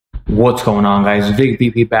What's going on, guys? Vic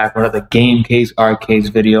BP back with another game case arcades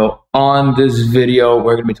video. On this video,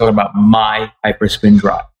 we're going to be talking about my Hyperspin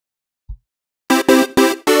drive.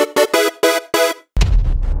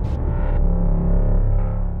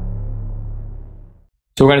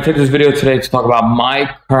 So we're going to take this video today to talk about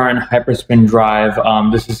my current Hyperspin drive.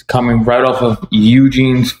 This is coming right off of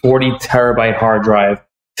Eugene's 40 terabyte hard drive.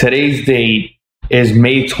 Today's date is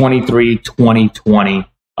May 23, 2020.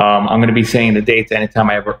 I'm going to be saying the dates anytime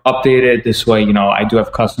I ever update it. This way, I do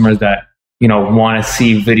have customers that, want to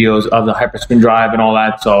see videos of the Hyperspin drive and all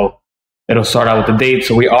that. So it'll start out with the date.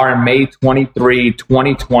 So we are in May 23,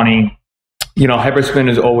 2020. Hyperspin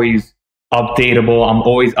is always updatable. I'm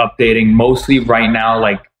always updating. Mostly right now,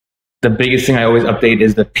 like the biggest thing I always update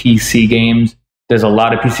is the PC games. There's a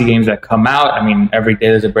lot of PC games that come out. I mean, every day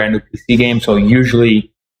there's a brand new PC game. So usually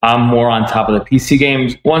I'm more on top of the PC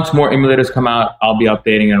games. Once more emulators come out, I'll be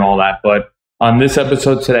updating and all that. But on this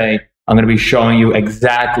episode today, I'm going to be showing you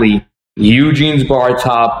exactly Eugene's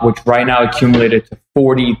Bartop, which right now accumulated to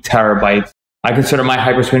 40 terabytes. I consider my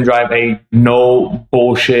Hyperspin drive a no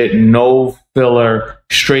bullshit, no filler,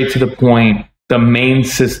 straight to the point, the main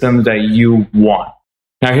systems that you want.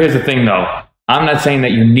 Now, here's the thing though. I'm not saying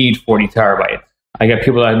that you need 40 terabytes. I get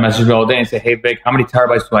people that message me all day and say, hey, Vic, how many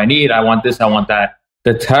terabytes do I need? I want this, I want that.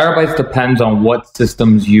 The terabytes depends on what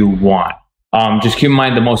systems you want. Just keep in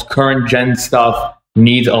mind the most current gen stuff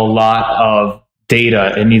needs a lot of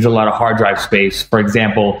data. It needs a lot of hard drive space. For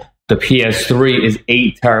example, the PS3 is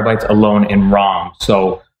 8 terabytes alone in ROM.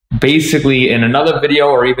 So basically in another video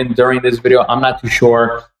or even during this video, I'm not too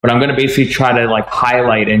sure, but I'm going to basically try to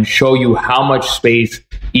highlight and show you how much space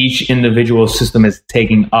each individual system is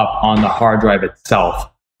taking up on the hard drive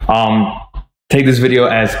itself. Take this video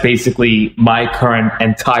as basically my current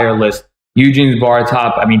entire list. Eugene's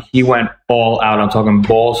Bartop, I mean, he went all out. I'm talking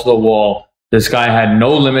balls to the wall. This guy had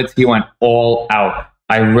no limits. He went all out.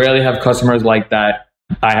 I rarely have customers like that.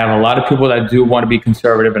 I have a lot of people that do want to be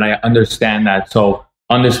conservative, and I understand that. So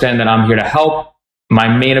understand that I'm here to help. My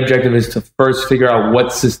main objective is to first figure out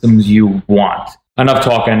what systems you want. Enough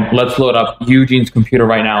talking. Let's load up Eugene's computer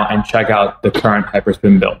right now and check out the current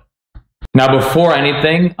Hyperspin build. Now, before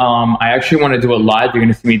anything, I actually want to do it live. You're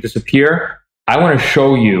going to see me disappear. I want to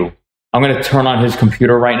show you. I'm going to turn on his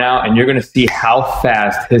computer right now, and you're going to see how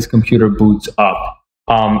fast his computer boots up.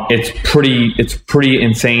 It's pretty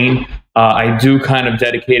insane. I do kind of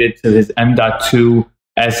dedicate it to his M.2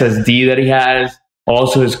 SSD that he has,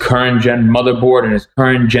 also his current gen motherboard and his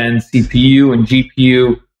current gen CPU and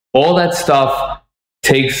GPU. All that stuff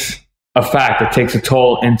takes a fact. It takes a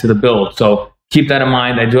toll into the build. So keep that in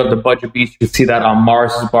mind. I do have the budget beast. You can see that on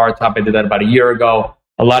Mars's Bartop. I did that about a year ago.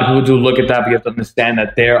 A lot of people do look at that, but you have to understand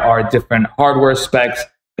that there are different hardware specs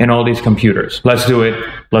in all these computers. Let's do it.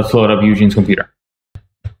 Let's load up Eugene's computer.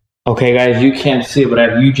 Okay, guys, you can't see it, but I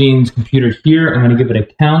have Eugene's computer here. I'm going to give it a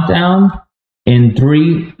countdown in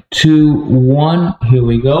 3, 2, 1. Here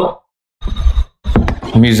we go.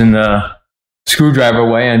 I'm using the screwdriver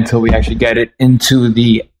way until we actually get it into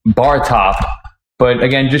the Bartop. But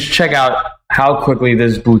again, just check out how quickly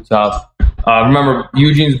this boots up. Remember,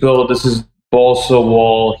 Eugene's build, this is balls to the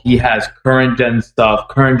wall. He has current gen stuff,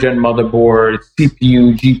 current gen motherboard,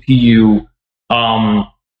 CPU, GPU.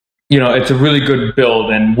 It's a really good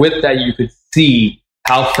build. And with that, you could see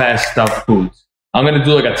how fast stuff boots. I'm going to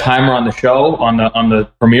do a timer on the show, on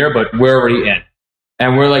the premiere, but we're already in.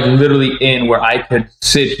 And we're literally in where I could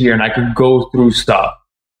sit here and I could go through stuff.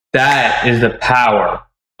 That is the power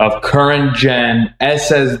of current gen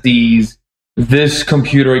SSDs. This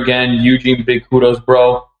computer, again, Eugene, big kudos,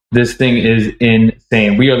 bro. This thing is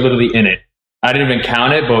insane. We are literally in it. I didn't even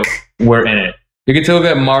count it, but we're in it. You can take a look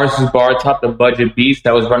at Mars's Bartop, the budget beast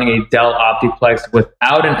that was running a Dell Optiplex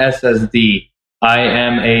without an SSD. I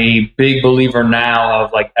am a big believer now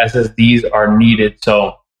of SSDs are needed.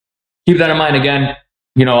 So keep that in mind. Again,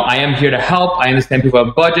 I am here to help. I understand people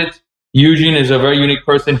have budgets. Eugene is a very unique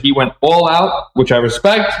person. He went all out, which I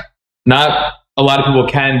respect. Not a lot of people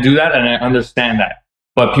can do that, and I understand that.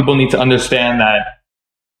 But people need to understand that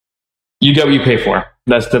you get what you pay for.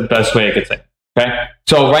 That's the best way I could say. Okay?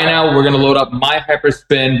 So right now, we're going to load up my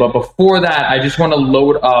Hyperspin. But before that, I just want to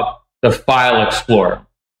load up the File Explorer,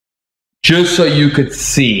 just so you could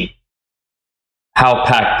see how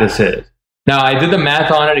packed this is. Now, I did the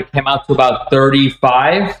math on it. It came out to about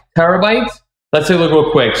 35 terabytes. Let's take a look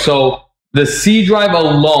real quick. So the C drive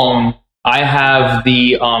alone, I have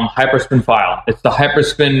the Hyperspin file. It's the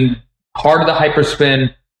Hyperspin, heart of the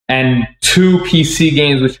Hyperspin, and 2 PC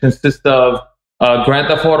games, which consist of Grand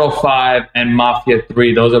Theft Auto 5 and Mafia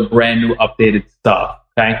 3. Those are brand new updated stuff.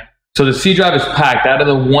 Okay. So the C drive is packed. Out of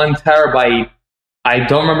the 1 terabyte, I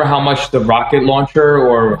don't remember how much the rocket launcher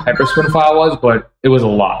or Hyperspin file was, but it was a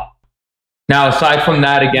lot. Now, aside from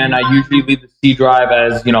that, again, I usually leave the C drive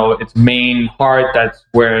as, you know, its main heart. That's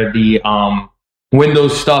where the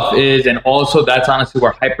Windows stuff is. And also that's honestly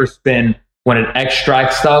where Hyperspin, when it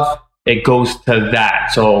extracts stuff, it goes to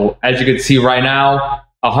that. So as you can see right now,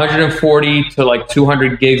 140 to like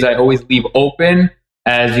 200 gigs, I always leave open,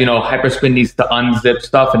 as you know, Hyperspin needs to unzip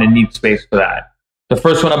stuff and it needs space for that. The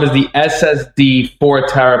first one up is the SSD 4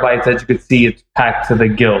 terabytes. As you can see, it's packed to the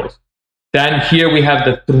gills. Then here we have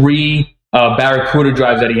the 3 Barracuda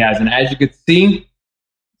drives that he has. And as you can see,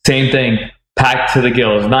 same thing, packed to the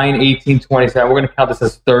gills. 9, 18, 27. We're going to count this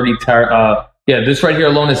as 30 yeah, this right here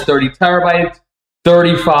alone is 30 terabytes,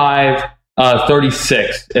 35,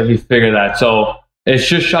 36, if you figure that. So it's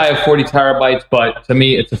just shy of 40 terabytes, but to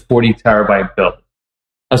me, it's a 40 terabyte build.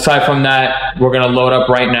 Aside from that, we're going to load up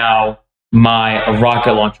right now my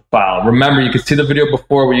rocket launcher file. Remember, you can see the video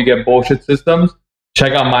before where you get bullshit systems.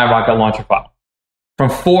 Check out my rocket launcher file. From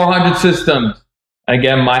 400 systems,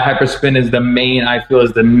 again, my Hyperspin is the main, I feel,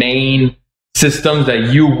 is the main systems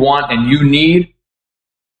that you want and you need.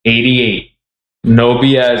 88. No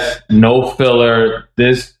BS, no filler.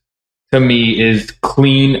 This, to me, is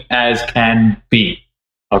clean as can be.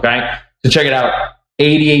 Okay? So check it out.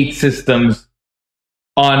 88 systems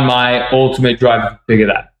on my ultimate drive to figure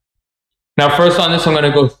that. Now, first on this, I'm going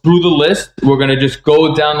to go through the list. We're going to just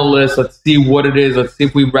go down the list. Let's see what it is. Let's see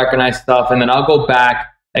if we recognize stuff. And then I'll go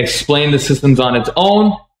back, explain the systems on its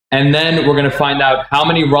own. And then we're going to find out how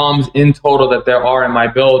many ROMs in total that there are in my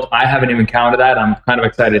build. I haven't even counted that. I'm kind of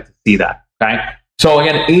excited to see that. Okay. So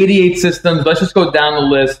again, 88 systems. Let's just go down the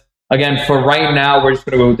list. Again, for right now, we're just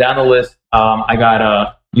going to go down the list. I got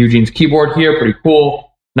a Eugenes keyboard here. Pretty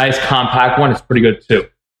cool. Nice compact one. It's pretty good too.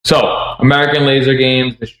 So, American Laser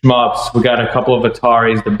games, the shmups, we got a couple of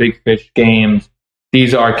Ataris, the Big Fish games.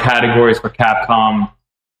 These are categories for Capcom,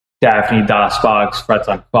 Daphne, DOSBox, Frets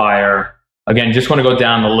on Fire. Again, just want to go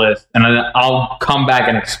down the list, and then I'll come back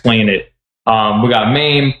and explain it. We got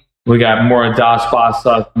MAME, we got more DOSBox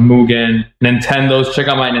stuff, Mugen, Nintendos. Check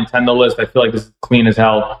out my Nintendo list. I feel like this is clean as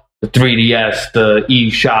hell. The 3DS, the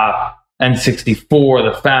eShop,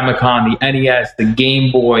 N64, the Famicom, the NES, the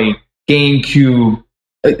Game Boy, GameCube.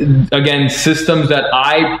 Again, systems that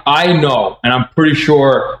I know, and I'm pretty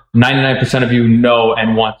sure 99% of you know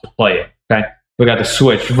and want to play it. Okay, we got the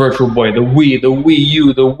Switch, Virtual Boy, the Wii, the Wii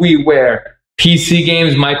U, the WiiWare. PC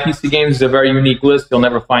games, my PC games is a very unique list. You'll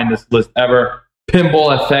never find this list ever.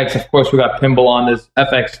 Pinball FX, of course, we got Pinball on this.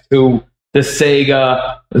 FX2, the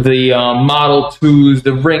Sega, the Model 2s,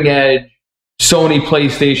 the Ring Edge, Sony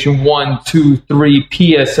PlayStation 1, 2, 3,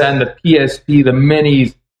 PSN, the PSP, the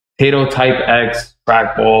Minis, Tato Type X,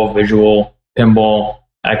 Trackball, Visual, Pinball,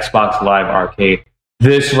 Xbox Live Arcade.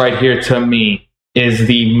 This right here, to me, is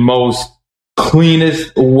the most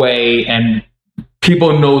cleanest way, and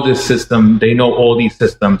people know this system. They know all these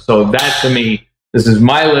systems. So that, to me, this is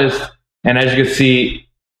my list. And as you can see,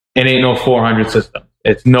 it ain't no 400 system.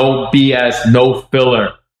 It's no BS, no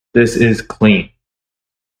filler. This is clean.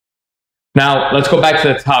 Now, let's go back to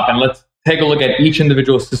the top and let's take a look at each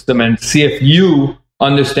individual system and see if you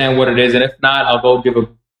understand what it is. And if not, I'll go give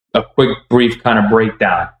a quick, brief kind of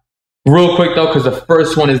breakdown. Real quick, though, because the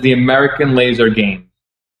first one is the American Laser game.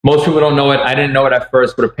 Most people don't know it. I didn't know it at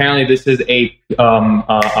first, but apparently this is a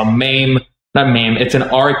MAME, not MAME, it's an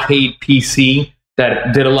arcade PC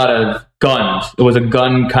that did a lot of guns. It was a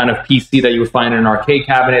gun kind of PC that you would find in an arcade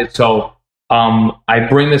cabinet. So I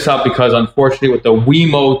bring this up because, unfortunately, with the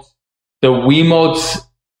Wii-motes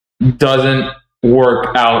doesn't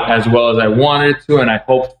work out as well as I wanted it to and I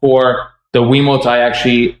hoped for. The Wii-motes, I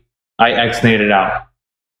X-nated out.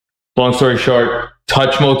 Long story short,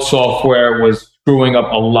 touch mode software was screwing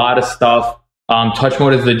up a lot of stuff. Touch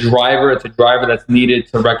mode is the driver. It's a driver that's needed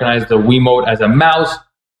to recognize the Wii-mote as a mouse.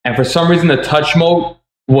 And for some reason, the touch mode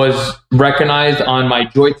was recognized on my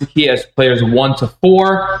joystick key as players 1 to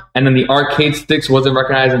 4. And then the arcade sticks wasn't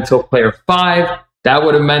recognized until player 5. That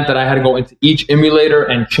would have meant that I had to go into each emulator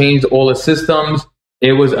and change all the systems.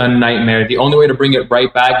 It was a nightmare. The only way to bring it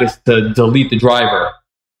right back is to delete the driver,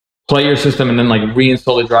 play your system, and then like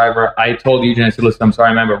reinstall the driver. I told Eugenes, I said, listen, I'm sorry,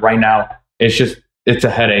 I remember right now, it's a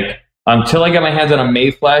headache. Until I get my hands on a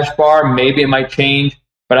May flash bar, maybe it might change.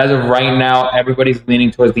 But as of right now, everybody's leaning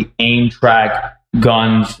towards the aim track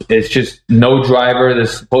guns. It's just no driver.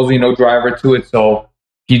 There's supposedly no driver to it. So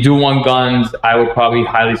if you do want guns, I would probably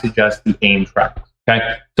highly suggest the aim track.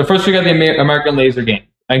 Okay. So first we got the American Laser game.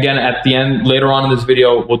 Again, at the end, later on in this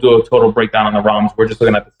video, we'll do a total breakdown on the ROMs. We're just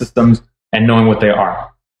looking at the systems and knowing what they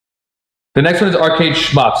are. The next one is arcade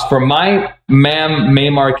shmups. For my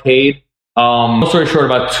MAME arcade, Long story short,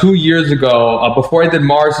 about 2 years ago, before I did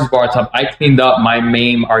Morris's Bartop, I cleaned up my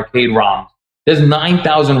MAME arcade ROMs. There's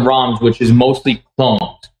 9,000 ROMs, which is mostly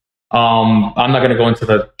clones. I'm not going to go into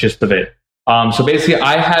the gist of it. So basically,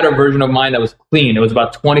 I had a version of mine that was clean. It was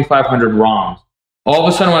about 2,500 ROMs. All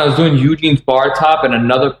of a sudden, when I was doing Eugene's Bartop and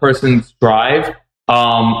another person's drive,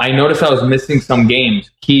 I noticed I was missing some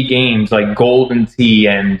games, key games like Golden Tee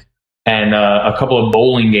and a couple of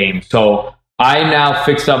bowling games. So I now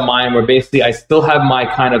fixed up mine where basically I still have my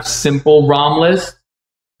kind of simple ROM list,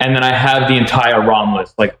 and then I have the entire ROM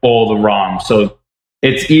list, like all the ROMs. So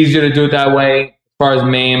it's easier to do it that way. As far as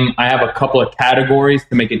MAME, I have a couple of categories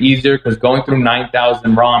to make it easier, because going through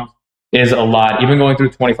 9,000 ROMs is a lot. Even going through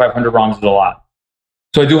 2,500 ROMs is a lot.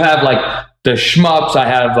 So I do have like the shmups, I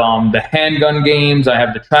have the handgun games, I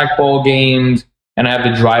have the trackball games, and I have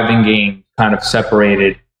the driving games kind of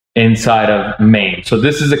separated inside of MAME. So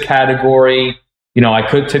this is a category. You know, I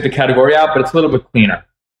could take the category out, but it's a little bit cleaner.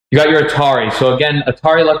 You got your Atari. So again,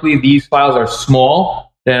 Atari, luckily these files are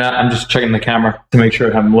small. Then I'm just checking the camera to make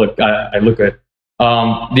sure I look good.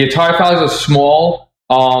 The Atari files are small.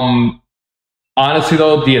 Honestly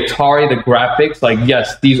though, the Atari, the graphics, like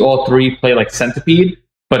yes, these all three play like Centipede,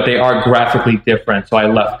 but they are graphically different. So I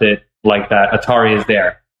left it like that. Atari is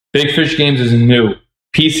there. Big Fish Games is new.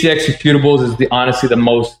 PC executables is honestly the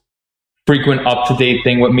most frequent up-to-date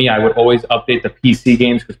thing with me. I would always update the PC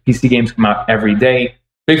games because PC games come out every day.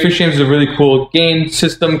 Big Fish Games is a really cool game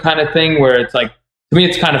system kind of thing where it's like, to me,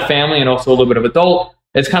 it's kind of family and also a little bit of adult.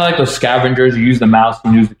 It's kind of like those scavengers. You use the mouse,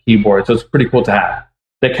 you use the keyboard. So it's pretty cool to have.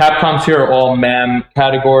 The Capcoms here are all MAME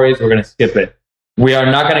categories. We're going to skip it. We are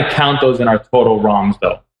not going to count those in our total ROMs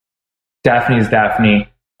though. Daphne is Daphne.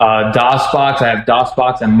 DOSBox, I have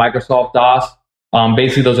DOSBox and Microsoft DOS.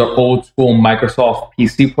 Basically, those are old school Microsoft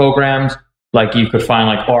PC programs. Like you could find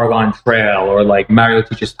like Oregon Trail or like Mario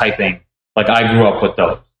Teaches Typing. Like I grew up with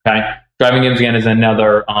those. Okay, driving games again is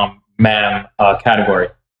another MAME category.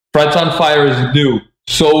 Frets on Fire is new,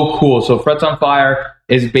 so cool. So Frets on Fire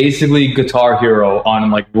is basically Guitar Hero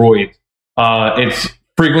on like roids. It's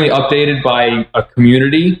frequently updated by a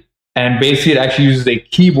community, and basically it actually uses a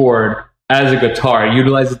keyboard as a guitar. It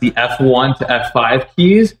utilizes the F1 to F5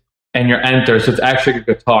 keys and your enter, so it's actually a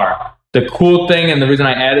guitar. The cool thing, and the reason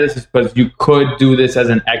I added this is because you could do this as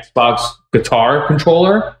an Xbox guitar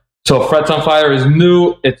controller. So Frets on Fire is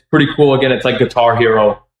new. It's pretty cool. Again, it's like Guitar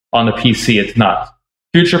Hero on the PC. It's nuts.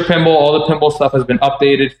 Future Pinball, all the pinball stuff has been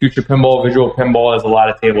updated. Future Pinball, Visual Pinball has a lot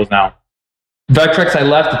of tables now. Vectrex I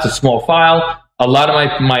left, it's a small file. A lot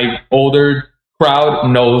of my older crowd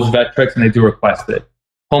knows Vectrex and they do request it.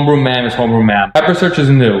 Homebrew MAME is Homebrew MAME. HyperSearch is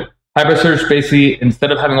new. HyperSearch, basically,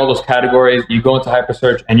 instead of having all those categories, you go into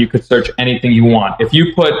HyperSearch and you could search anything you want. If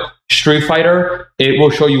you put Street Fighter, it will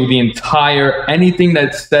show you the entire, anything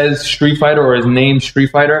that says Street Fighter or is named Street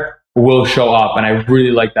Fighter will show up. And I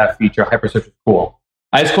really like that feature. HyperSearch is cool.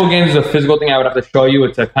 Ice Cold Games is a physical thing I would have to show you.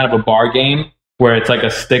 It's a kind of a bar game where it's like a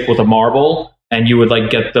stick with a marble and you would like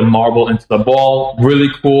get the marble into the ball. Really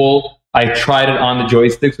cool. I tried it on the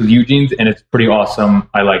joysticks with Eugenes and it's pretty awesome.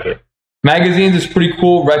 I like it. Magazines is pretty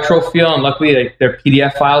cool, retro feel, and luckily they're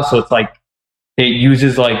PDF files, so it's like it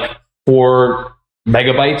uses like 4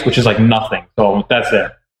 megabytes, which is like nothing. So that's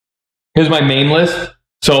there. Here's my MAME list.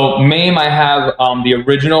 So MAME, I have the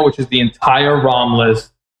original, which is the entire ROM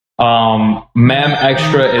list. MAME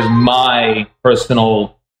Extra is my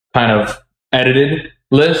personal kind of edited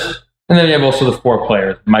list. And then you have also the 4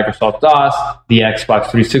 players, Microsoft DOS, the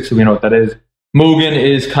Xbox 360, we know what that is. Mugen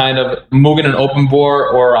is kind of, Mugen and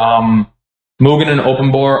OpenBore or Mugen and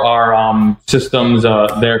OpenBore are systems,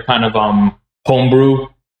 they're kind of homebrew,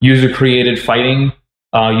 user-created fighting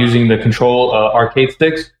using the control arcade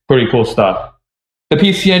sticks. Pretty cool stuff. The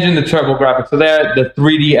PC Engine, the Turbo graphics are there. The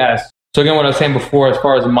 3DS. So again, what I was saying before, as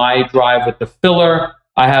far as my drive with the filler,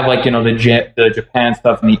 I have like, you know, the Japan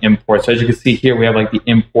stuff and the import. So as you can see here, we have like the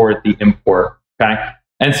import, okay?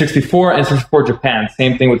 N64, N64 Japan,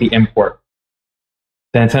 same thing with the import.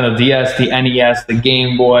 The Nintendo DS, the NES, the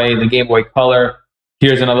Game Boy Color.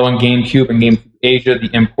 Here's another one, GameCube and GameCube Asia, the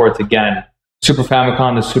imports again. Super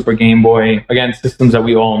Famicom, the Super Game Boy. Again, systems that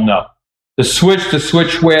we all know. The Switch, the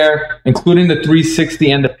Switchware, including the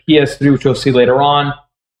 360 and the PS3, which you'll see later on.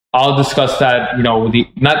 I'll discuss that, you know, with the,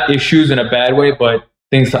 not issues in a bad way, but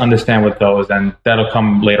things to understand with those, and that'll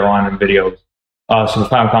come later on in videos. So the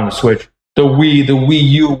Famicom, the Switch, the Wii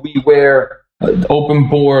U, WiiWare,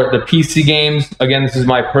 OpenBore, the PC games. Again, this is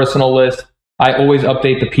my personal list. I always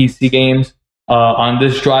update the PC games. On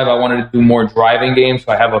this drive, I wanted to do more driving games,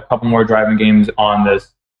 so I have a couple more driving games on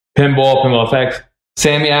this. Pinball FX.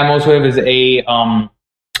 Sammy Atmos Wave is a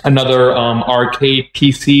another arcade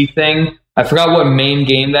PC thing. I forgot what main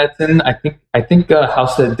game that's in. I think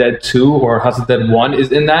House of the Dead 2 or House of the Dead 1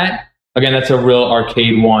 is in that. Again, that's a real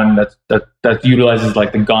arcade one that utilizes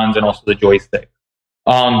like the guns and also the joystick.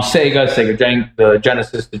 Sega, the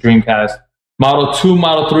Genesis, the Dreamcast. Model 2,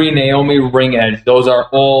 Model 3, Naomi, Ring Edge. Those are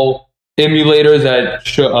all emulators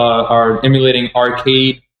that are emulating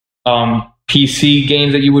arcade PC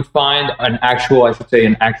games that you would find. An actual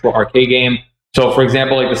arcade game. So, for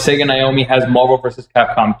example, like the Sega Naomi has Marvel vs.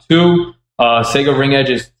 Capcom 2. Sega Ring Edge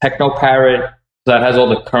is Techno Parrot, so that has all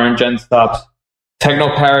the current gen stuff.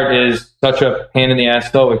 Techno Parrot is such a pain in the ass,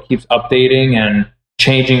 though. It keeps updating and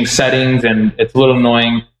changing settings, and it's a little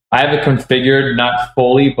annoying. I have it configured, not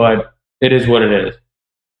fully, but it is what it is.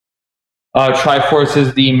 Triforce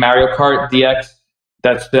is the Mario Kart DX.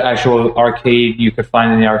 That's the actual arcade you could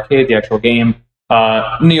find in the arcade, the actual game.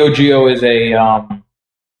 Neo Geo is a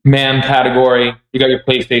MAM category. You got your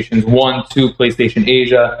PlayStations 1, 2, PlayStation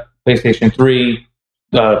Asia, PlayStation 3,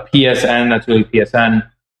 PSN, that's really PSN.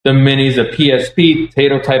 The minis, the PSP,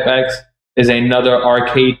 Potato Type X is another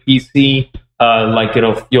arcade PC.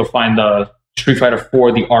 You'll find the Street Fighter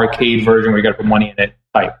 4, the arcade version where you got to put money in it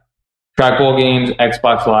type. Trackball games,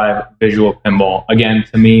 Xbox Live, visual pinball. Again,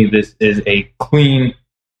 to me, this is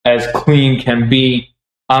as clean can be.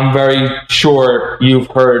 I'm very sure you've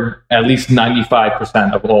heard at least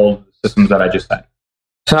 95% of all the systems that I just said.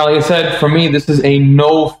 So like I said, for me, this is a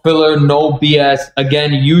no filler, no BS.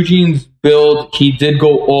 Again, Eugene's build, he did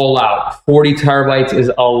go all out. 40 terabytes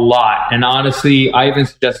is a lot. And honestly, I even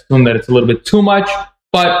suggested to him that it's a little bit too much,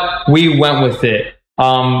 but we went with it.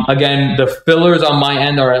 Again, the fillers on my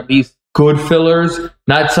end are at least good fillers,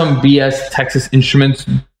 not some BS Texas Instruments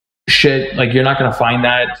shit. Like, you're not going to find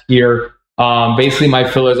that here. Basically, my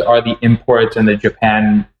fillers are the imports and the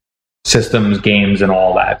Japan systems, games, and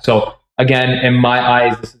all that. So, again, in my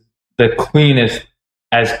eyes, this is the cleanest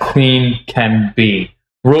as clean can be.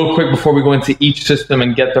 Real quick, before we go into each system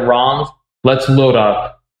and get the ROMs, let's load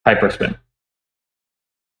up Hyperspin.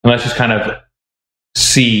 And let's just kind of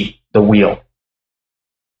see the wheel.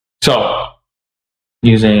 So,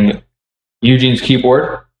 using Eugene's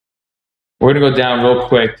keyboard, we're going to go down real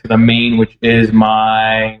quick to the main, which is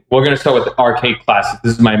we're going to start with the arcade classics.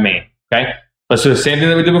 This is my main, okay? Let's do the same thing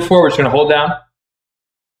that we did before. We're just going to hold down.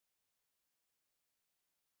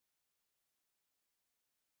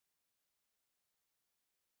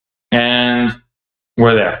 And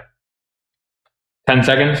we're there. 10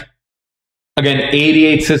 seconds. Again,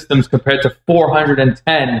 88 systems compared to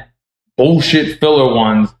 410 bullshit filler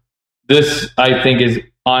ones. This, I think, is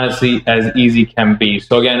honestly as easy can be.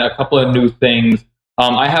 So again, a couple of new things.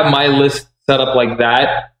 I have my list set up like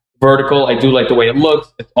that, vertical. I do like the way it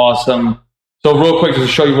looks. It's awesome. So real quick, just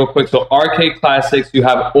to show you real quick. So arcade classics, you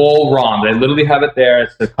have all ROMs. I literally have it there.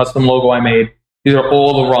 It's a custom logo I made. These are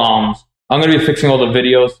all the ROMs. I'm going to be fixing all the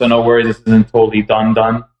videos, so no worries. This isn't totally done.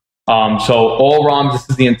 So all ROMs, this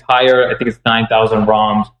is the entire, I think it's 9,000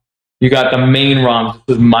 ROMs. You got the main ROMs.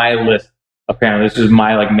 This is my list, apparently. This is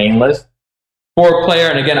my main list. 4-player,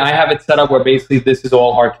 and again, I have it set up where basically this is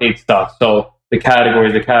all arcade stuff. So the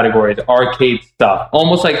categories, arcade stuff.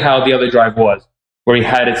 Almost like how the other drive was, where he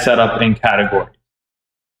had it set up in categories.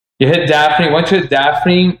 You hit Daphne. Once you hit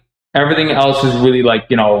Daphne, everything else is really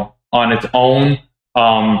on its own.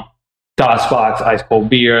 DOSBox, Ice Cold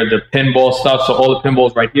Beer, the pinball stuff. So all the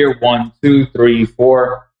pinballs right here, 1, 2, 3,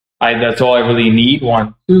 4. That's all I really need.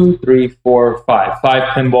 1, 2, 3, 4, 5. 5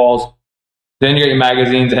 pinballs. Then you get your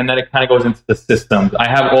magazines, and then it kind of goes into the systems. I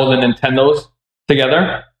have all the Nintendos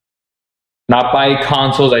together. Not by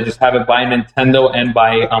consoles, I just have it by Nintendo and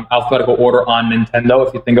by alphabetical order on Nintendo,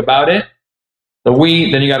 if you think about it. The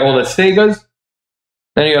Wii, then you got all the Segas,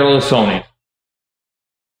 then you got all the Sonys.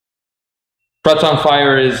 Frets on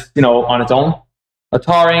Fire is, on its own.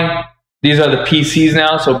 Atari, these are the PCs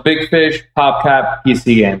now, so Big Fish, PopCap,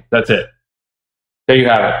 PC game. That's it. There you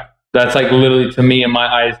have it. That's literally, to me, in my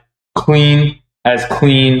eyes, clean as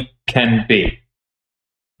clean can be.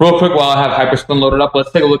 Real quick, while I have Hyperspin loaded up,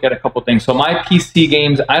 let's take a look at a couple things. So my PC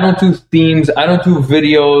games, I don't do themes, I don't do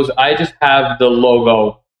videos, I just have the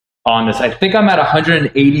logo on this. I think I'm at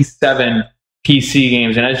 187 PC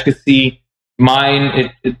games, and as you can see, mine,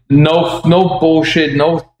 no bullshit,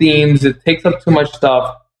 no themes, it takes up too much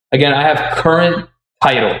stuff. Again, I have current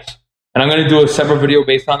titles, and I'm going to do a separate video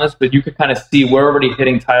based on this, but you can kind of see we're already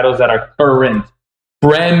hitting titles that are current.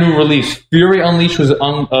 Brand new release. Fury Unleashed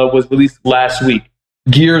was released last week.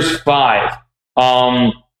 Gears 5.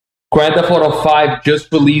 Grand Theft Auto 5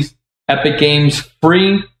 just released. Epic Games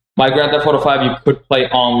free. My Grand Theft Auto 5 you could play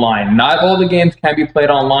online. Not all the games can be played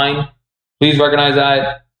online. Please recognize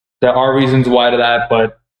that. There are reasons why to that,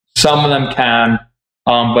 but some of them can.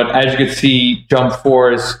 But as you can see, Jump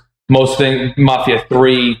Force, most things, Mafia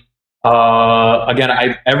 3.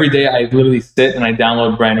 Again, every day I literally sit and I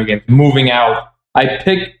download brand new games. Moving Out. I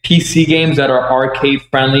pick PC games that are arcade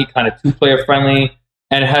friendly, kind of 2-player friendly,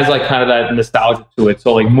 and it has like kind of that nostalgia to it.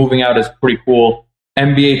 So like Moving Out is pretty cool.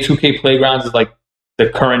 NBA 2K Playgrounds is like the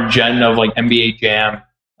current gen of like NBA Jam.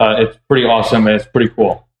 It's pretty awesome and it's pretty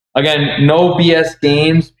cool. Again, no BS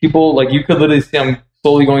games. People, like, you could literally see I'm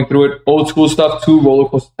slowly going through it. Old school stuff too. Roller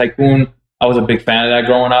Coaster Tycoon. I was a big fan of that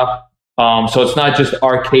growing up. So it's not just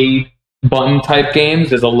arcade button type games.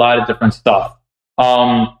 There's a lot of different stuff.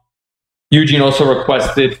 Eugene also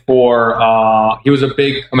requested for, he was a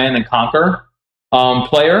big Command and Conquer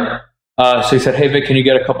player. So he said, hey, Vic, can you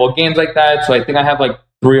get a couple of games like that? So I think I have like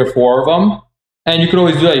 3 or 4 of them. And you could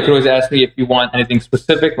always do that. You could always ask me if you want anything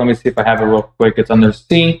specific. Let me see if I have it real quick. It's under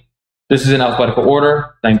C. This is in alphabetical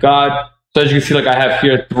order. Thank God. So as you can see, like I have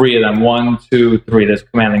here 3 of them. 1, 2, 3. There's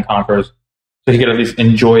Command and Conquers. So he could at least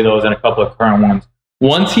enjoy those and a couple of current ones.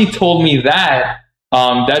 Once he told me that,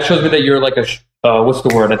 that shows me that you're like a, what's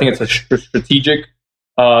the word? I think it's a strategic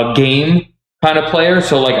game kind of player.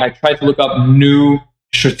 So like I tried to look up new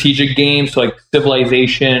strategic games, so like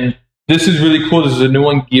Civilization. This is really cool. This is a new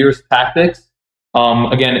one, Gears Tactics.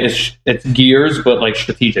 Again, it's Gears, but like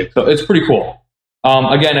strategic. So it's pretty cool.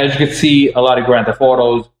 Again, as you can see, a lot of Grand Theft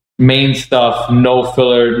Autos, main stuff, no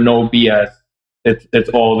filler, no BS. It's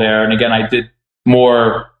all there. And again, I did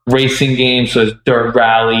more racing games, so it's Dirt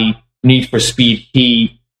Rally, Need for Speed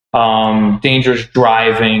Heat, Dangerous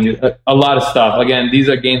Driving, a lot of stuff. Again, these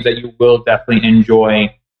are games that you will definitely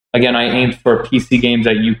enjoy. Again, I aimed for PC games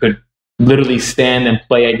that you could literally stand and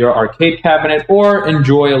play at your arcade cabinet or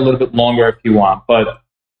enjoy a little bit longer if you want. But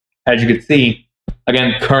as you can see,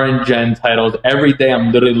 again, current gen titles. Every day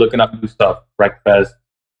I'm literally looking up new stuff. Wreckfest.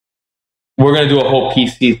 We're going to do a whole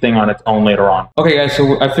PC thing on its own later on. Okay, guys,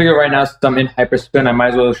 so I figure right now, since I'm in Hyperspin, I might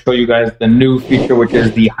as well show you guys the new feature, which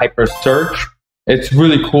is the HyperSearch. It's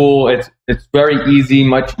really cool. It's very easy,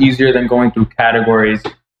 much easier than going through categories.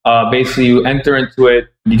 Basically, you enter into it,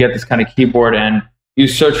 you get this kind of keyboard, and you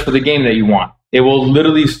search for the game that you want. It will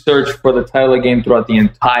literally search for the title of the game throughout the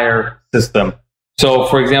entire system. So,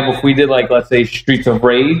 for example, if we did, like, let's say Streets of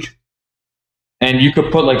Rage, and you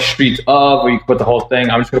could put, like, Streets of, or you could put the whole thing.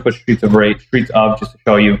 I'm just going to put Streets of Rage, Streets of, just to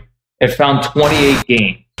show you. It found 28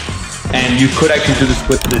 games. And you could actually do this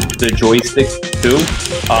with the joystick, too.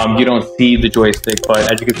 You don't see the joystick,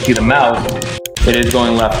 but as you can see the mouse, it is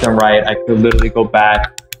going left and right. I could literally go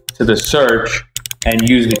back to the search and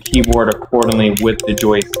use the keyboard accordingly with the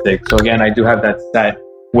joystick. So again, I do have that set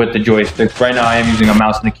with the joysticks. Right now I am using a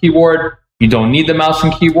mouse and a keyboard. You don't need the mouse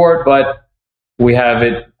and keyboard, but we have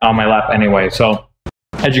it on my lap anyway. So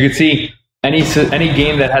as you can see, any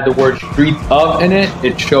game that had the word Streets of in it,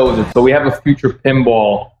 it shows it. So we have a Future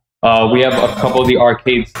Pinball. We have a couple of the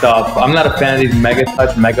arcade stuff. I'm not a fan of these Mega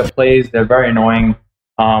Touch Mega Plays. They're very annoying.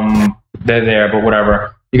 They're there, but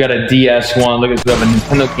whatever. You got a DS one. Look at this. We have a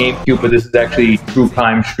Nintendo GameCube, but this is actually True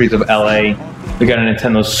Crime Streets of LA. We got a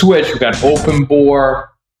Nintendo Switch. We got Open Bore.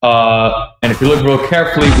 And if you look real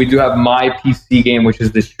carefully, we do have my PC game, which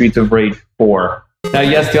is the Streets of Rage 4. Now,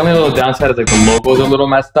 yes, the only little downside is like the logos are a little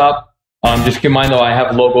messed up. Just keep in mind, though, I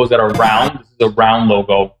have logos that are round. This is a round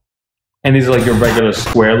logo. And these are like your regular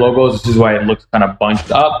square logos. This is why it looks kind of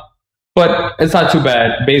bunched up. But it's not too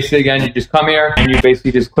bad. Basically, again, you just come here and you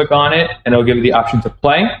basically just click on it and it'll give you the option to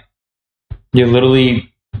play. You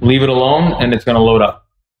literally leave it alone and it's going to load up.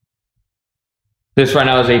 This right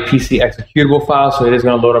now is a PC executable file, so it is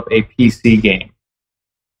going to load up a PC game.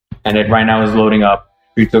 And it right now is loading up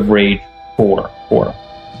Streets of Rage 4.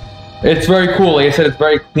 It's very cool. Like I said, it's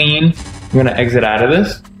very clean. I'm going to exit out of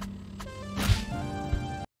this.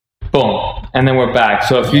 Boom. And then we're back.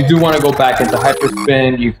 So if you do want to go back into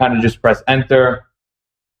Hyperspin, you kind of just press enter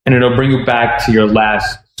and it'll bring you back to your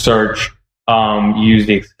last search. You use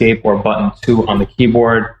the escape or button 2 on the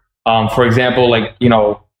keyboard. For example, like, you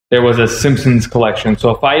know, there was a Simpsons collection. So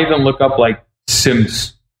if I even look up like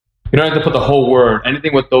Sims, you don't have to put the whole word.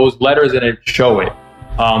 Anything with those letters in it, show it.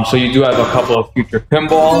 So you do have a couple of Future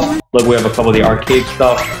Pinball. Look, we have a couple of the arcade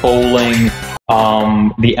stuff, bowling,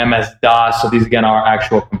 the MS-DOS. So these again are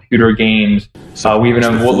actual computer games. We even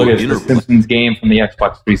have, look at the Simpsons game from the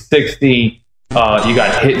Xbox 360. You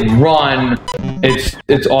got Hit and Run.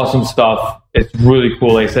 It's awesome stuff. It's really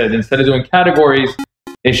cool. Like I said, instead of doing categories,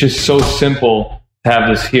 it's just so simple to have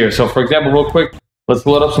this here. So for example, real quick, let's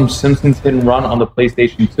load up some Simpsons Hit and Run on the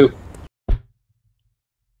PlayStation 2.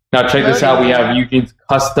 Now check this out. We have Eugene's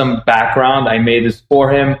custom background. I made this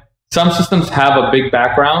for him. Some systems have a big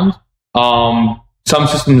background. Some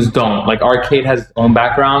systems don't. Like Arcade has its own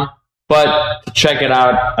background, But to check it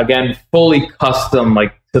out, again, fully custom,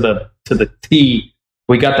 like to the T.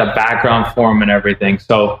 We got the background for them and everything.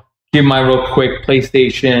 So keep in mind real quick,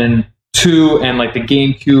 PlayStation 2 and like the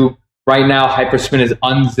GameCube. Right now, Hyperspin is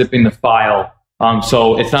unzipping the file.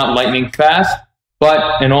 So it's not lightning fast,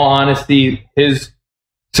 but in all honesty, his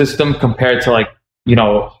system compared to like, you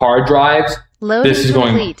know, hard drives, this is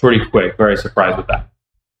going pretty quick. Very surprised with that.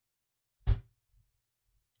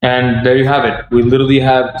 And there you have it. We literally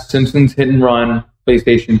have Simpsons Hit and Run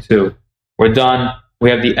PlayStation 2. We're done. We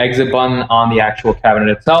have the exit button on the actual cabinet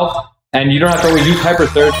itself. And you don't have to always use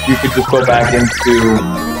HyperSearch. You could just go back into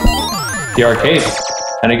the arcade.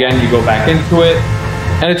 And again, you go back into it.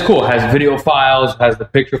 And it's cool. It has video files, has the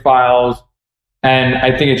picture files. And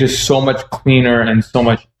I think it's just so much cleaner and so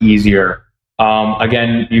much easier.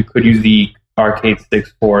 Again, you could use the arcade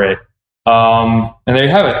sticks for it. And there you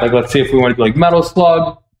have it. Like, let's see if we want to do like Metal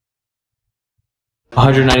Slug.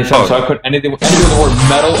 197. So I put anything with the word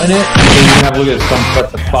metal in it. And then you have a look at some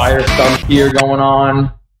sets of fire stuff here going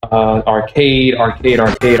on. Arcade. We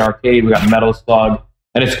got Metal Slug.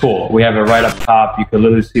 And it's cool. We have it right up top. You can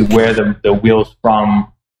literally see where the wheel's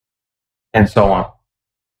from and so on.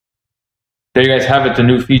 There you guys have it, the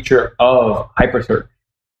new feature of HyperSearch.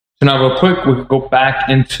 So now real quick, we can go back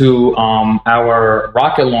into our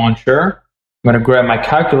rocket launcher. I'm going to grab my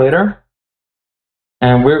calculator.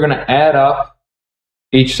 And we're going to add up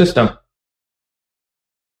each system.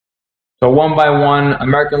 So one by one,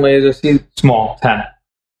 American Laser, see, small, 10.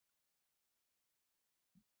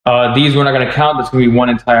 These we're not going to count. That's going to be one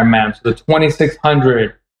entire map. So the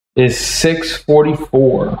 2600 is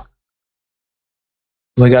 644.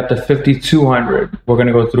 We got the 5200. We're going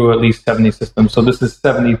to go through at least 70 systems. So this is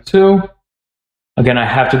 72. Again, I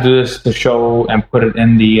have to do this to show and put it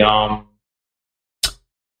in the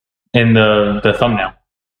thumbnail.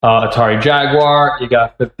 Atari Jaguar, you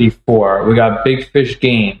got 54. We got Big Fish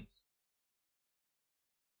Games.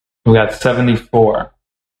 We got 74.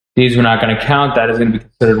 These we're not going to count. That is going to be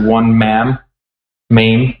considered one MAME.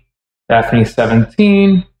 Daphne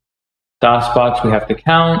 17. DOSBox we have to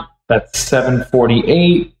count. That's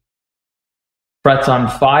 748. Frets on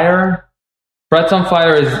Fire. Frets on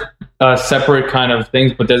Fire is separate kind of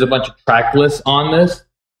things, but there's a bunch of track lists on this.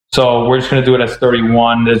 So we're just going to do it as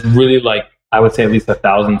 31. There's really like, I would say at least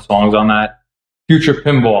 1,000 songs on that. Future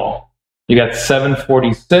Pinball. You got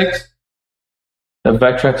 746. The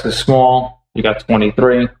Vectrex is small. You got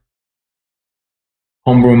 23.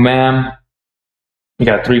 Homebrew MAM. You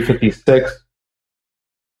got 356.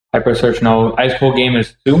 HyperSearch, no. Ice Cold Game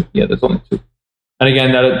is 2. Yeah, there's only 2. And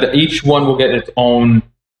again, each one will get its own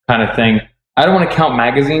kind of thing. I don't want to count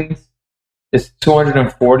magazines. It's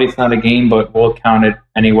 240. It's not a game, but we'll count it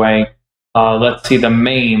anyway. Let's see the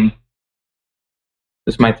MAME.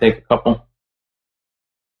 This might take a couple.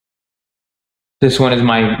 This one is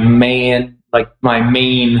my main, kind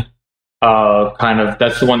of,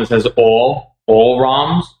 that's the one that says all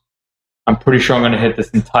ROMs. I'm pretty sure I'm going to hit this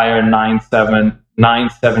entire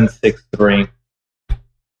 9763.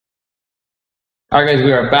 All right, guys,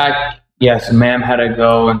 we are back. Yes, MAM had to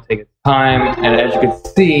go and take its time. And as you can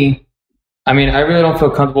see, I mean, I really don't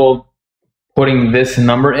feel comfortable putting this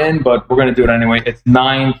number in, but we're going to do it anyway. It's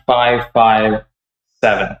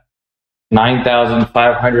 9557.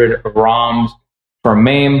 9,500 ROMs for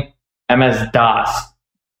MAME. MS-DOS.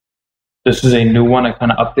 This is a new one I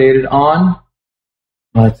kind of updated on.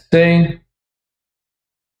 Let's see.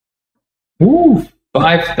 Ooh,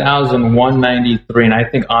 5,193. And I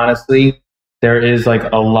think, honestly, there is like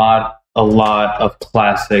a lot of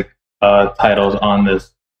classic titles on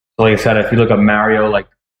this. So like I said, if you look at Mario, like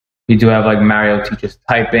you do have like Mario Teaches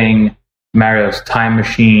Typing, Mario's Time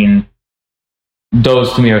Machine.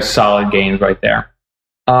 Those to me are solid games right there.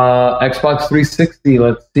 Xbox 360,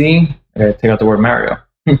 let's see. I gotta take out the word Mario.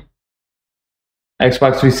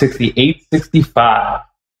 Xbox 360, 865.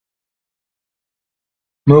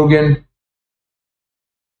 Mugen,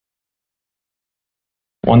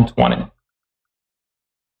 120.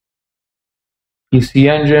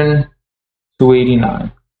 PC Engine,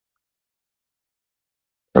 289.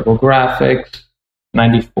 Turbo Graphics,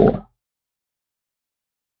 94.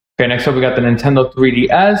 Okay, next up we got the Nintendo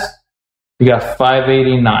 3DS. We got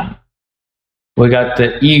 589. We got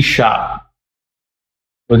the eShop.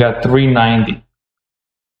 We got 390.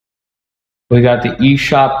 We got the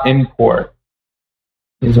eShop import.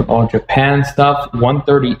 These are all Japan stuff.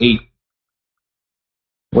 138.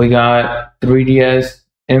 We got 3DS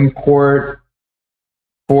import.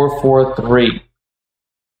 443.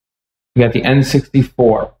 We got the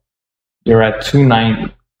N64. You're at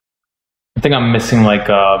 290. I think I'm missing like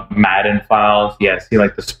Madden files. Yeah, see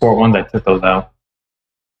like the sport ones, I took those out.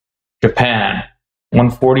 Japan,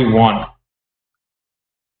 141.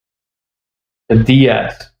 The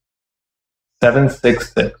DS,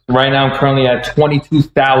 766. Right now I'm currently at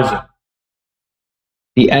 22,000.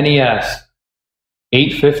 The NES,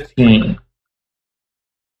 815.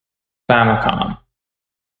 Famicom,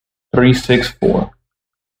 364.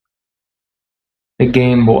 The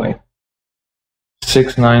Game Boy,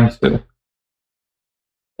 692.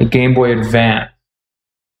 The Game Boy Advance,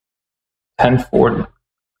 1040.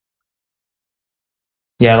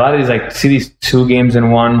 Yeah, a lot of these, like, see these two games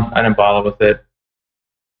in one? I didn't bother with it.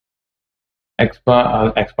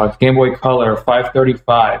 Xbox, Game Boy Color,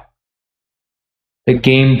 535. The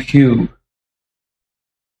GameCube,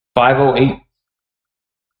 508.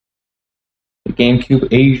 The GameCube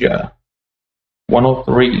Asia,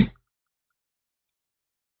 103.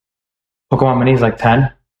 Pokemon Minis, like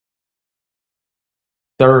 10.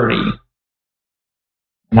 30.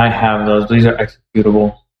 And I have those. These are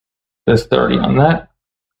executable. There's 30 on that.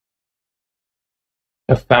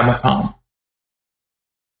 The Famicom.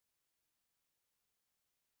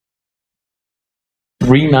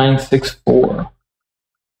 $3,964.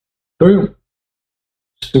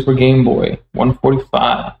 Super Game Boy,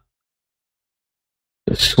 145.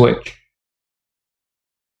 The Switch,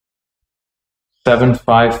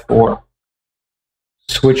 754.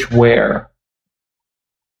 Switchware,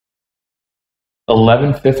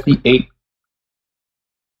 1158.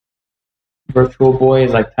 Virtual Boy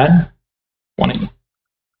is like 10, 20.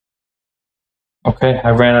 Okay, I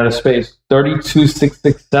ran out of space.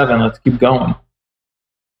 32667. Let's keep going.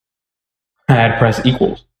 I had to press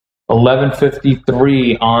equals.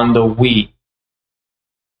 1153 on the Wii.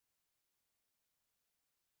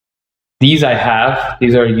 These I have.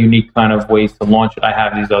 These are unique kind of ways to launch it. I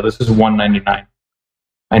have these though. This is $199.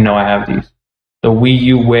 I know I have these. The Wii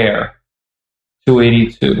U Wear,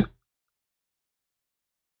 282.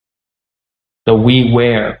 The Wii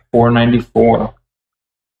Wear, 494.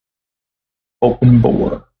 Open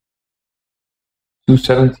Bore,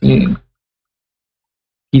 217.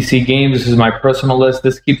 PC Games, this is my personal list.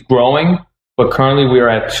 This keeps growing, but currently we are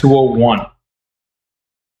at 201.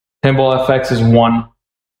 Pinball FX is 1.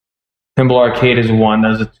 Pinball Arcade is 1.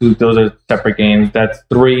 Those are 2. Those are separate games. That's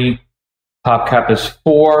 3. PopCap is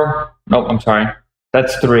 4. Nope, I'm sorry.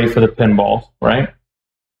 That's 3 for the pinballs, right?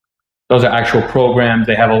 Those are actual programs.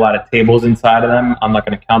 They have a lot of tables inside of them. I'm not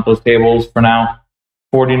going to count those tables for now.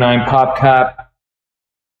 49 PopCap.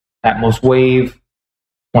 Atmos Wave,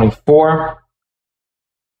 24.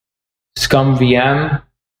 Scum VM.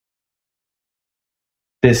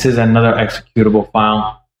 This is another executable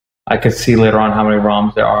file. I could see later on how many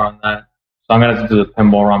ROMs there are on that. So I'm going to have to do the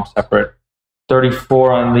pinball ROM separate.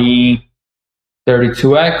 34 on the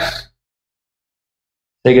 32X.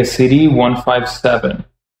 Sega CD, 157.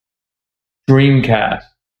 Dreamcast,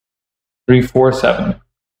 347.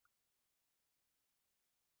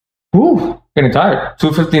 Whew, getting tired.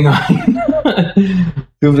 259.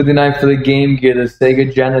 259 for the Game Gear, the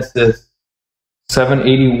Sega Genesis.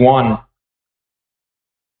 781.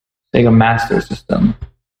 Sega Master System.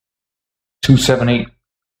 278.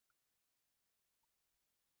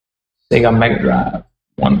 Sega Mega Drive.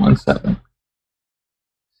 117.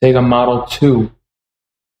 Sega Model 2.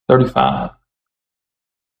 35.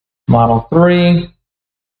 Model 3.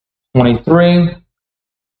 23.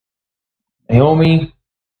 Naomi.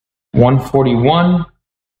 141.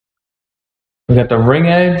 We got the Ring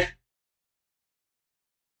Edge.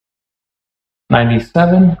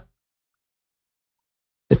 97.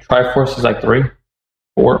 The Triforce is like 3,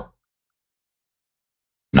 4.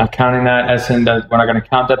 Not counting that. As in that we're not going to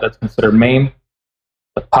count that. That's considered MAME.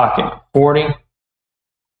 The Pocket, 40.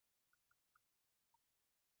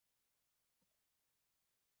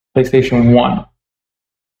 PlayStation 1.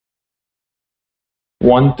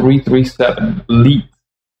 1337. Elite.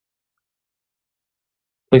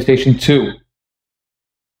 PlayStation 2.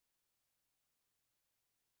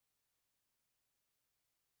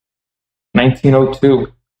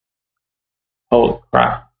 1902. Holy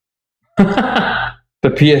crap. The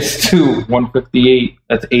PS2, 158.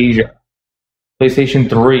 That's Asia. PlayStation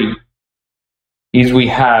 3. These we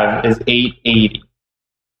have is 880.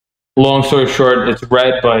 Long story short, it's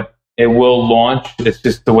red, but it will launch. It's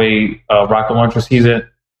just the way Rocket Launcher sees it.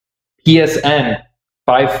 PSN,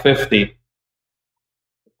 550.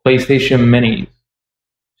 PlayStation Minis,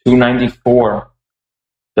 294.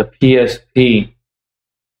 The PSP,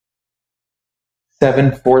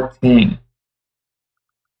 714.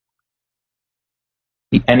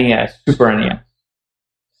 The NES, Super NES,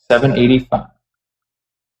 785.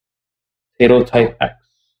 Potato Type X,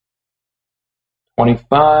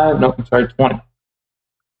 25. No, I'm sorry, 20.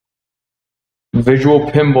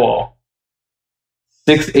 Visual Pinball,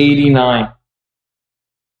 689.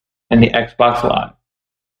 And the Xbox Live,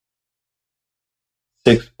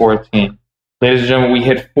 614. Ladies and gentlemen, we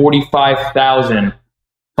hit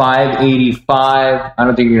 45,585. I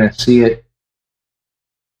don't think you're going to see it.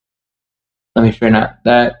 Let me show you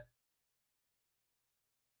that.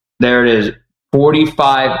 There it is.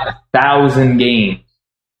 45,000 games.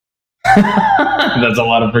 That's a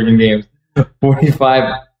lot of freaking games.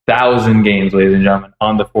 45,000 games, ladies and gentlemen,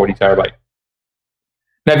 on the 40 terabyte.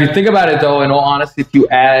 Now, if you think about it, though, in all honesty, if you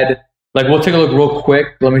add, like, we'll take a look real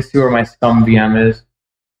quick. Let me see where my Scum VM is.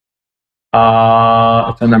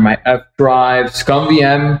 It's under my F drive. Scum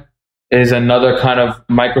VM is another kind of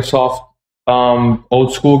Microsoft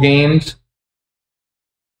old school games.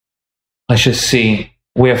 Let's just see.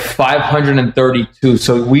 We have 532,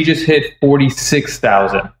 so we just hit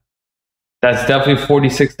 46,000. That's definitely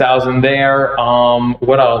 46,000 there.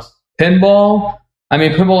 What else? Pinball. I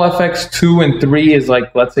mean, Pinball FX 2 and 3 is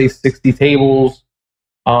like, let's say, 60 tables.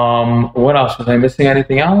 What else? Was I missing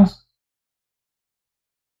anything else?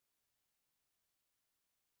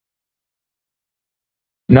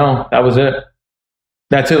 No, that was it.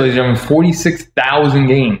 That's it, ladies and gentlemen. 46,000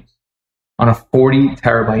 games on a 40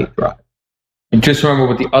 terabyte drive. And just remember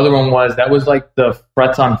what the other one was. That was like the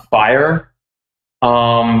Frets on Fire.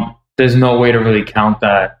 There's no way to really count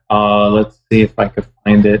that. Let's see if I could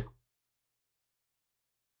find it.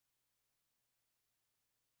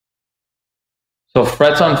 So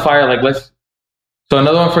Frets on Fire, like so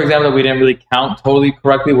another one, for example, that we didn't really count totally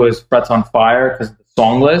correctly was Frets on Fire because of the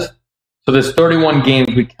song list. So there's 31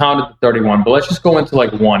 games. We counted the 31, but let's just go into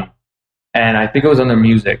like one. And I think it was under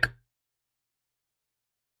music.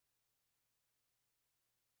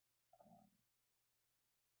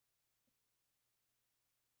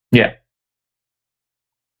 Yeah.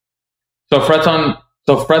 So Frets on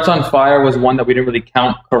Fire was one that we didn't really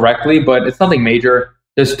count correctly, but it's nothing major.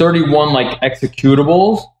 There's 31 like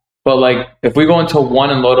executables, but like if we go into one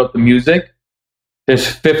and load up the music, there's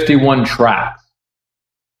 51 tracks.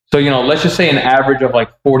 So, you know, let's just say an average of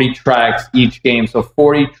like 40 tracks each game. So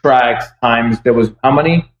 40 tracks times, there was how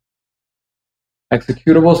many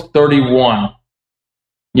executables? 31.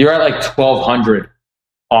 You're at like 1,200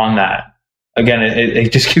 on that. Again,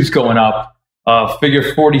 it just keeps going up.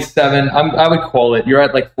 Figure 47, I would call it, you're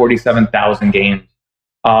at like 47,000 games.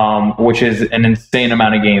 Which is an insane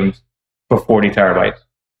amount of games for 40 terabytes.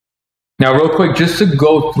 Now, real quick, just to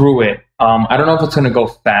go through it, I don't know if it's going to go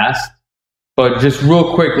fast, but just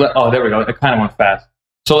real quick, oh, there we go. It kind of went fast.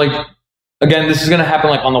 So, like, again, this is going to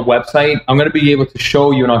happen like on the website. I'm going to be able to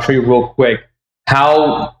show you, and I'll show you real quick,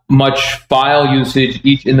 how much file usage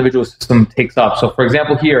each individual system takes up. So, for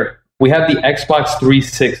example, here, we have the Xbox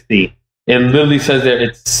 360. It literally says there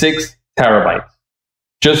it's 6 terabytes.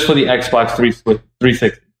 Just for the Xbox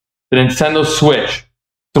 360. The Nintendo Switch,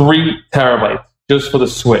 3 terabytes, just for the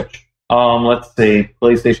Switch. Let's see,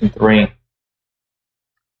 PlayStation 3.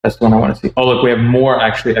 That's the one I want to see. Oh, look, we have more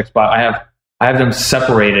actually Xbox. I have them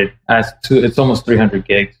separated as two. It's almost 300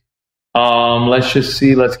 gigs. Let's just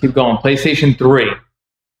see. Let's keep going. PlayStation 3.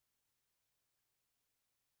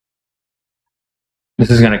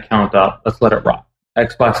 This is going to count up. Let's let it rock.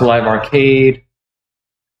 Xbox Live Arcade.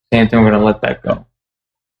 Same thing. We're going to let that go.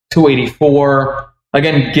 284.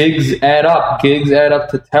 Again, gigs add up. Gigs add up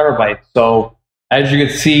to terabytes. So as you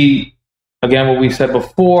can see, again, what we said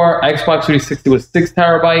before, Xbox 360 was 6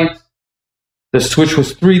 terabytes. The Switch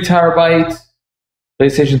was 3 terabytes.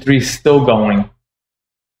 PlayStation 3 is still going.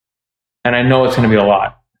 And I know it's going to be a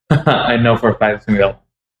lot. I know for a fact it's going to be a lot.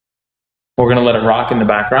 We're going to let it rock in the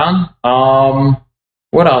background.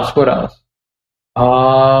 What else? What else?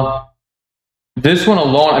 This one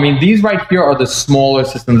alone, I mean, these right here are the smaller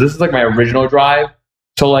systems. This is like my original drive.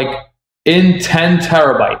 So like in 10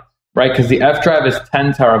 terabytes, right? Because the F drive is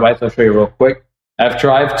 10 terabytes. I'll show you real quick. F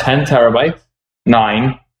drive, 10 terabytes,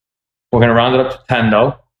 9. We're going to round it up to 10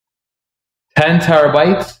 though. 10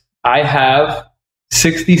 terabytes, I have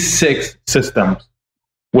 66 systems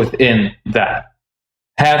within that.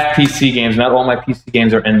 Half PC games, not all my PC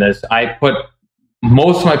games are in this. I put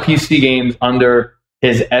most of my PC games under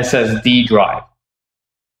his SSD drive.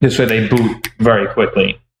 This way they boot very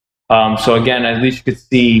quickly. So again, at least you could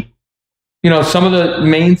see, you know, some of the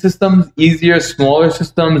main systems, easier, smaller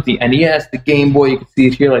systems, the NES, the Game Boy, you can see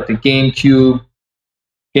it here, like the GameCube.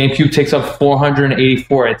 GameCube takes up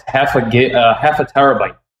 484. It's half a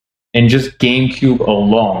terabyte in just GameCube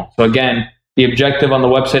alone. So again, the objective on the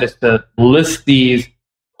website is to list these,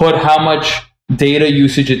 put how much data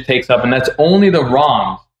usage it takes up, and that's only the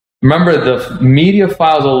ROMs. Remember, the media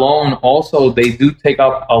files alone also, they do take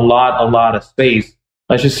up a lot of space.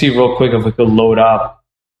 Let's just see real quick if we could load up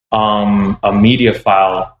a media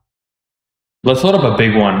file. Let's load up a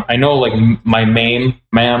big one. I know like my main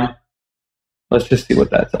MAM. Let's just see what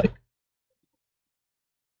that's like.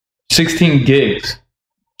 16 gigs.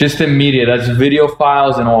 Just in media. That's video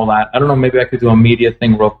files and all that. I don't know, maybe I could do a media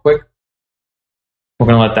thing real quick. We're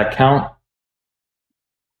going to let that count.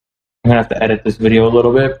 I'm going to have to edit this video a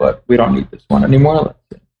little bit, but we don't need this one anymore. Let's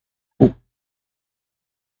see. Ooh.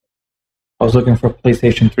 I was looking for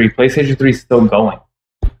PlayStation 3. PlayStation 3 is still going.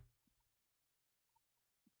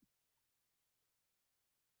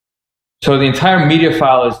 So the entire media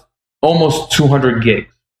file is almost 200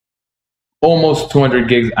 gigs. Almost 200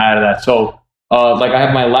 gigs out of that. So like I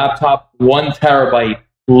have my laptop, 1 terabyte,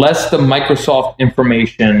 less the Microsoft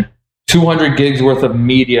information, 200 gigs worth of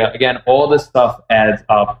media. Again, all this stuff adds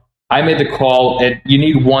up. I made the call. You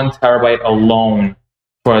need 1 terabyte alone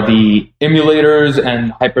for the emulators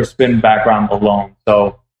and Hyperspin background alone.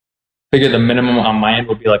 So figure the minimum on my end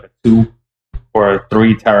would be like a 2 or a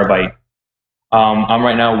 3 terabyte. I'm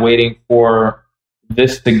right now waiting for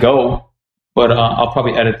this to go, but I'll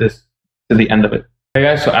probably edit this to the end of it. Okay,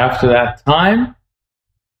 guys, so after that time,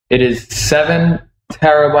 it is 7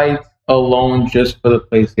 terabytes alone just for the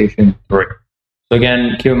PlayStation 3. So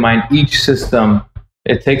again, keep in mind, each system,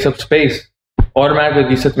 it takes up space. Automatically, if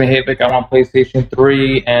you said to me, hey, Vic, I want PlayStation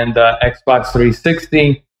 3 and Xbox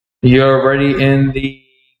 360, you're already in the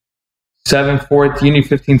 7/4, you need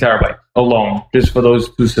 15 terabytes alone just for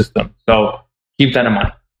those 2 systems. So keep that in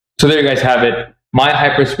mind. So there you guys have it. My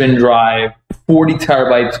Hyperspin drive, 40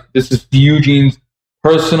 terabytes. This is Eugene's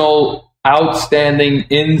personal, outstanding,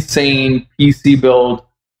 insane PC build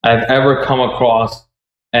I've ever come across.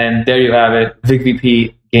 And there you have it,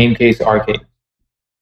 VicVP Game Case Arcade.